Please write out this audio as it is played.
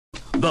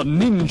the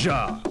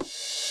ninja.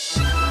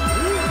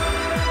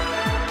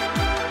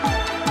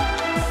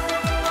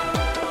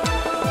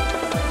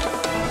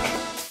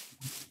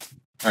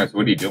 Alright, so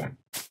what are you doing?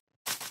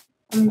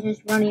 I'm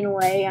just running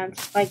away. I'm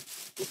just like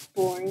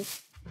exploring.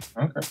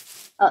 Okay.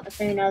 Oh,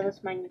 so you know this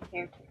is my new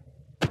character.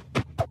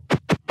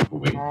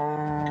 Wait.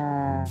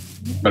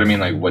 But I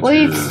mean, like, what's Well,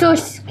 your... it's so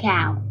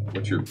scout.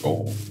 What's your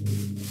goal?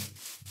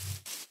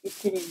 It's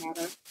to the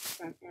nether.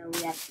 I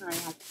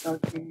have to go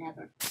to the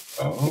nether.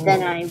 Oh. And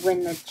then I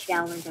win the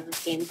challenge of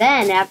this game.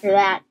 Then, after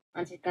that,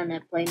 I'm just gonna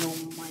play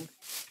normal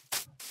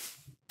Minecraft.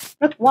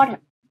 Look,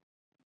 water.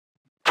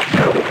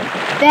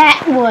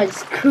 That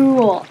was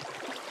cool.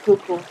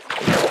 Cool.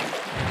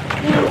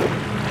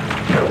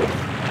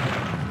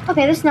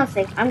 Okay, this is not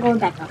safe. I'm going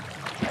back up.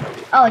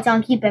 Oh, it's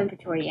on keep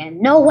inventory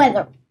and no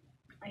weather.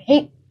 I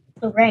hate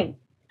the rain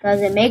because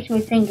it makes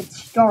me think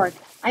it's dark.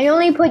 I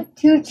only put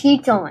 2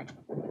 cheats on.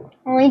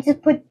 I only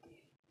just put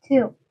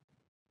 2.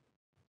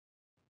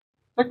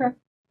 Okay.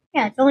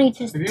 Yeah, it's only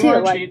just If you 2. want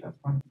to Like, cheat, that's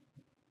fine.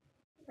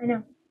 I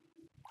know.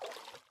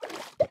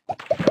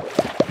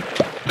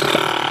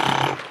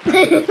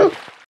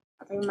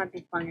 I think it might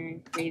be fun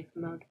in creative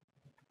mode.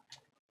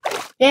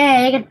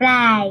 Yeah, I can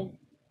fly.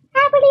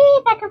 I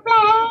believe I can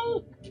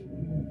fly.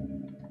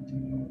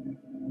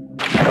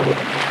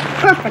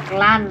 Perfect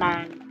land.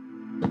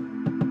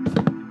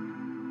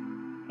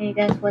 Can you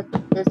guess what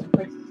this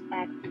place is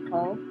actually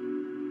called?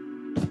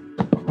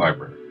 A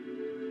library.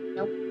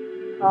 Nope.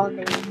 Called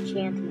the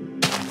enchanting.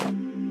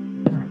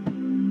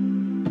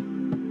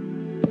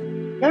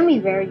 It's gonna be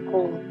very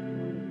cool.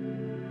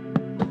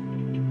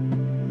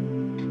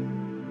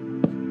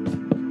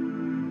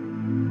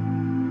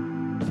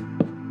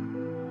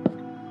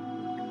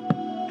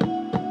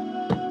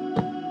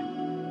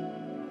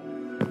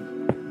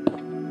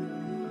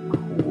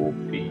 Cool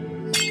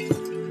beans.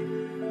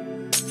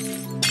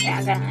 Yeah,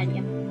 I got an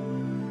idea.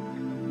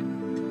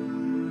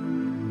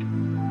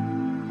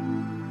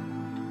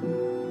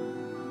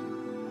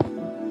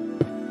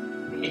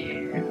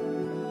 Yeah.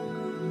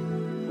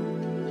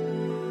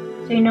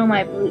 So you know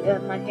my blue,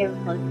 my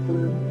favorite color is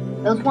blue.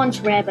 It was once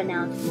red, but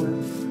now it's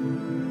blue.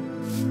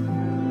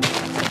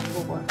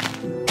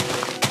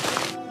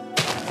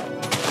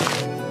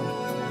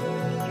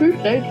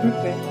 Touche.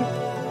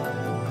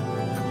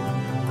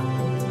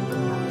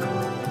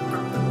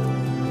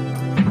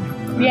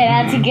 Yeah,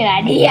 that's a good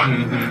idea.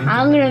 Mm-hmm.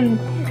 I'm gonna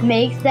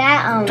make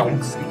that.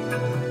 Don't say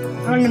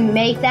I'm gonna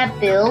make that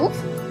build,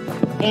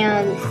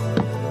 and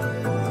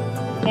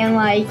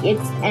like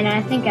it's, and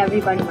I think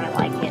everybody might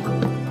like it.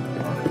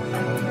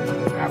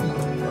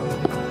 Absolutely.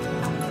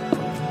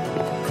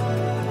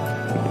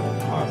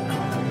 Awesome.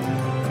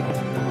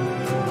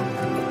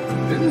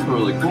 This is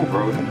really cool,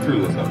 bro. You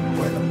threw this up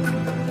the way.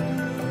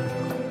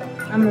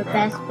 I'm the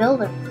best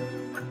builder.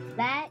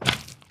 That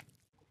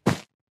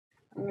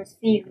I'm gonna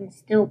see if you can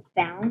still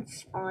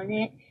bounce on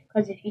it.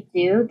 Because if you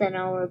do, then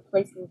I'll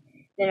replace it.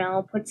 Then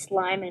I'll put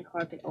slime and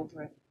carpet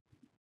over it.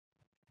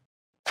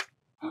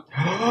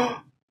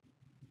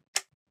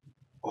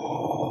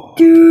 Oh,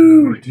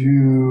 Dude!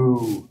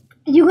 You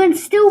You can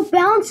still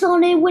bounce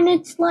on it when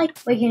it's like.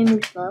 Wait, can you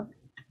move slow?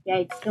 Yeah,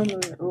 it's still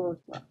moving a little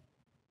slow.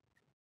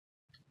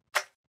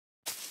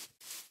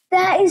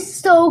 That is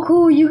so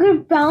cool. You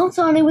can bounce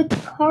on it with the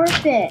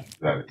carpet.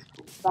 That is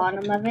cool.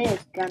 Bottom of it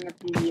is gonna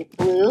be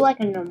blue, like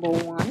a number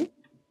 1.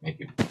 Make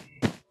it.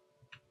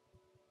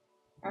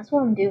 That's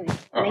what I'm doing.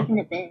 I'm Oh. making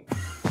it big.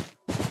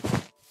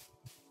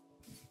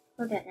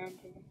 Put that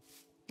engine.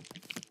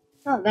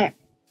 Oh, there.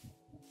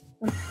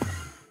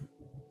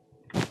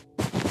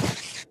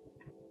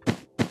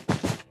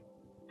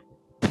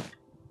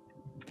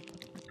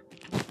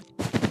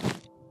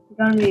 It's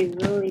gonna be a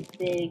really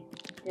big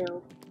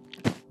build.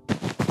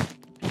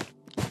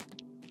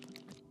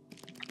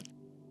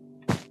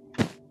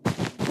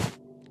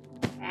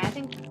 I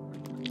think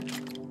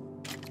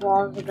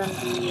walls are gonna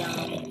be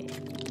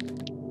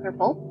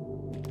purple.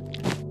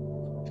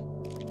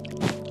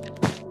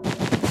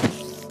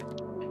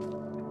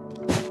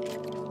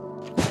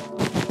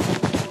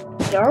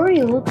 It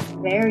already looks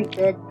very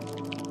good.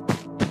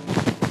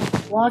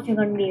 Walls are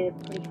gonna be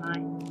pretty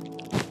high.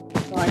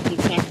 So like you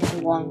can't hit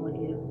the wall when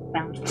you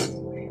bounce.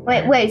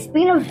 Wait,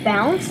 speaking of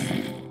bounce.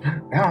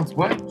 Bounce,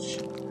 what?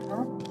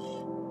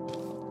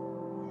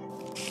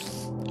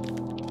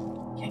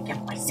 Can't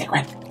get my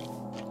secret.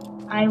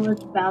 I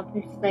was about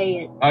to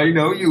say it. I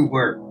know you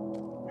were.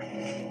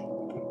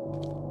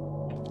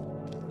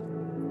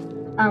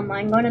 I'm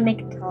gonna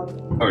make it taller.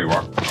 Oh, you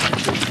are?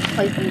 Just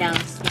placing down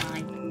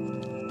slime.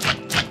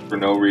 For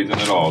no reason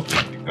at all,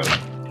 just because.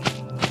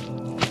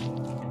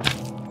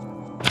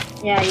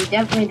 Yeah, you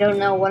definitely don't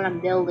know what I'm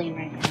building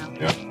right now.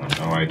 Yep, I have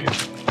no idea.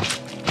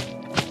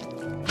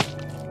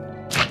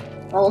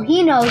 Well,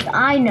 he knows,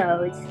 I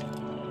knows.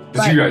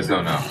 Just you guys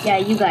don't know. Yeah,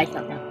 you guys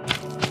don't know.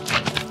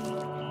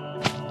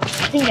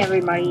 I think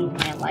everybody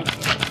might like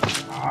it.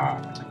 Ah.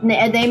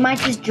 They might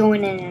just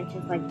join in and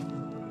just like,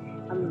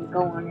 I'm gonna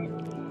go on it.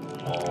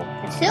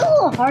 Oh. It's still a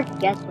little hard to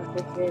guess what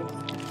this is.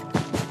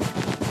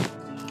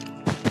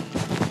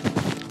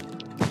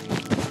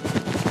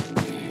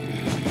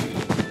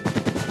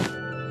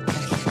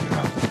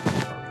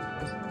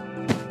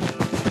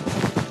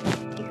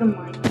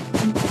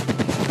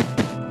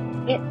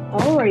 It's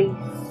already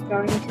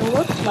starting to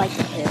look like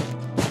a pill.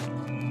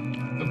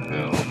 The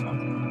pill.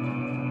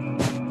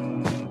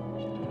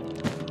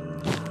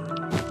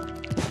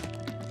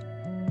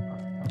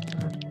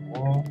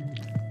 Wall.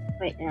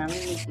 Wait, now I'm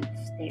gonna need the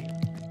stairs.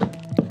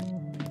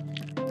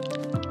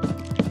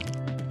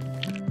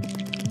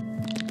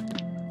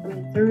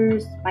 Coming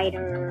through,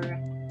 spider.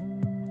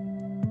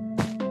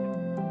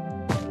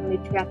 Let me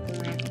trap the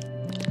lamp.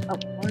 Oh,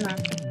 or not.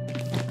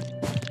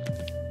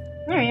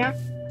 There you are.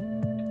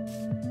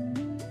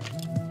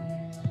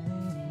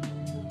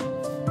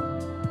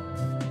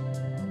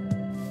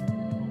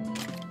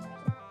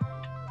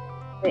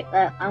 Wait,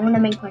 I'm gonna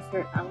make my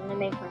shirt. I'm gonna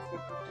make my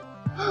shirt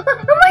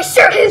purple. My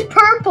shirt is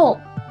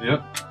purple!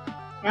 Yep.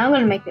 Now I'm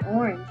gonna make it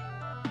orange.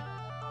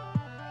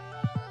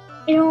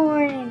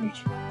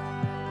 Orange!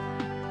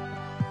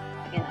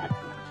 Okay, that's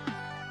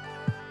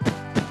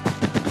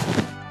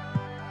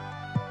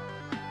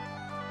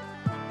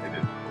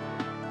enough.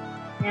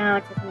 Now I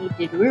just need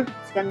the roof.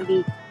 It's gonna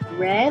be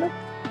red.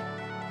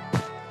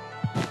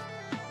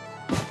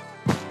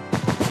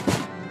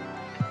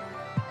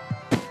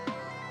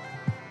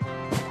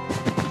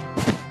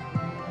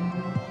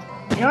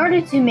 In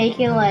order to make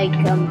it like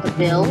the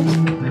build,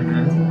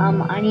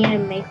 I need to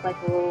make like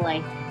a little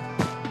like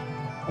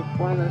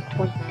one of those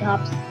pointy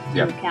tops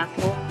to the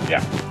castle.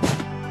 Yeah.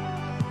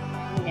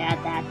 I'm gonna add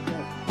that to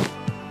it.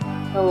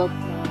 So it looks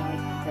more like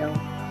the build.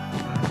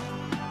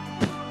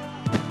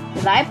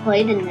 Because I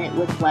played in it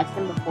with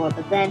Weston before,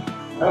 but then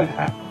What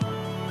happened?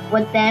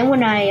 But then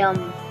when I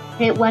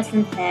hit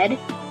Weston's head,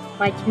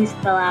 my tooth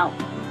fell out,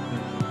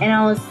 and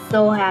I was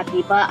so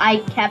happy. But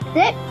I kept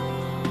it.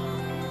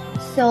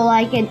 So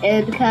like it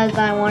because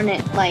I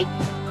wanted like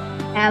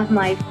have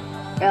my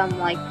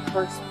like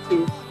first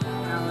tooth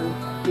when I was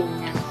doing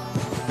that.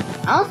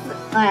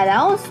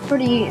 That was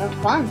pretty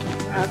fun.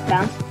 I was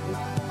bouncing.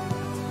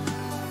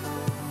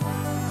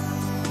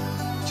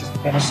 Just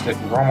finished it.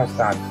 You're almost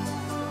done.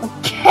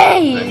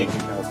 Okay. Then you can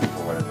tell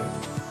people what it is.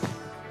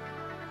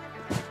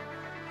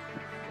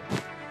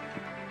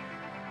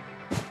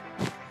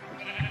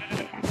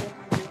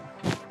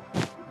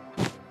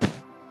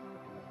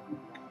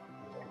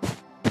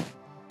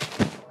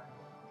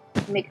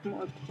 Make it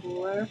more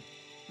cooler.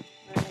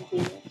 I'm gonna do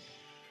this.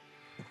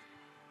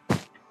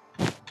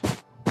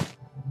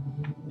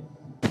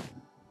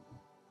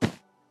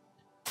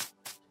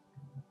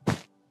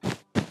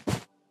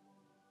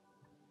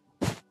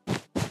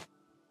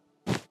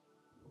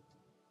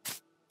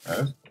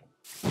 Yes.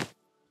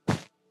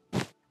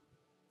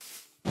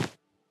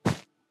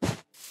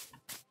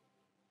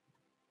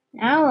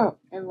 Now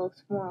it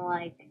looks more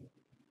like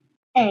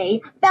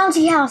a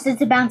bouncy house.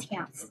 It's a bouncy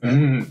house.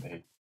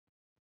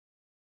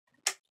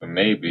 So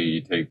maybe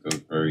you take those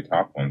very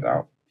top ones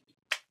out.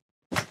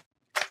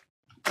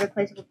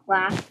 Replace it with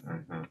glass.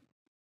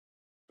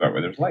 That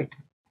way there's light.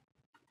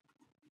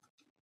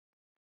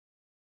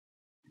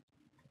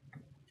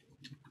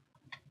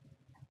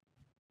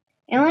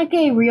 And like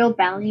a real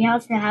bouncy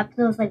house, to have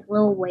those like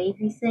little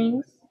wavy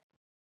things.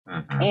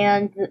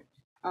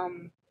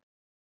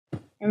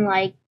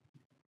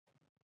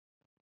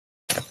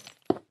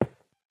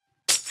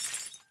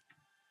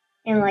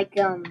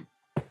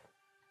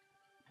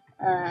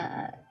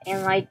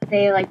 And like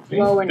they like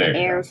blow in the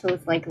air, so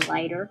it's like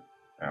lighter.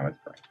 Now it's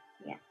bright.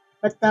 Yeah,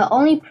 but the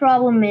only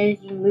problem is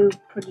you move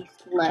pretty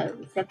slow.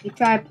 So if you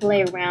try to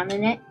play around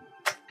in it,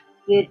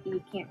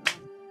 you can't run.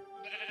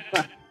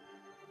 Look,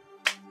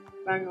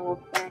 run a little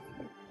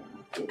faster.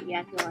 You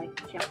have to like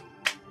jump.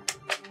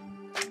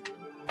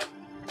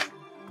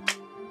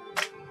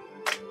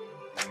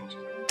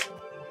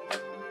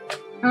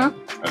 Huh?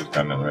 I just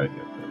got another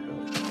idea for a build.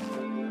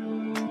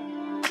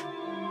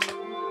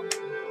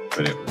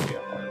 But it would be a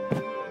hard.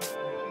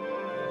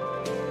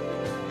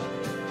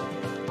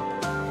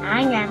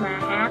 I am a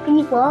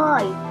happy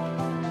boy.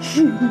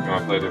 You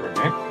want to play a different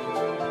game?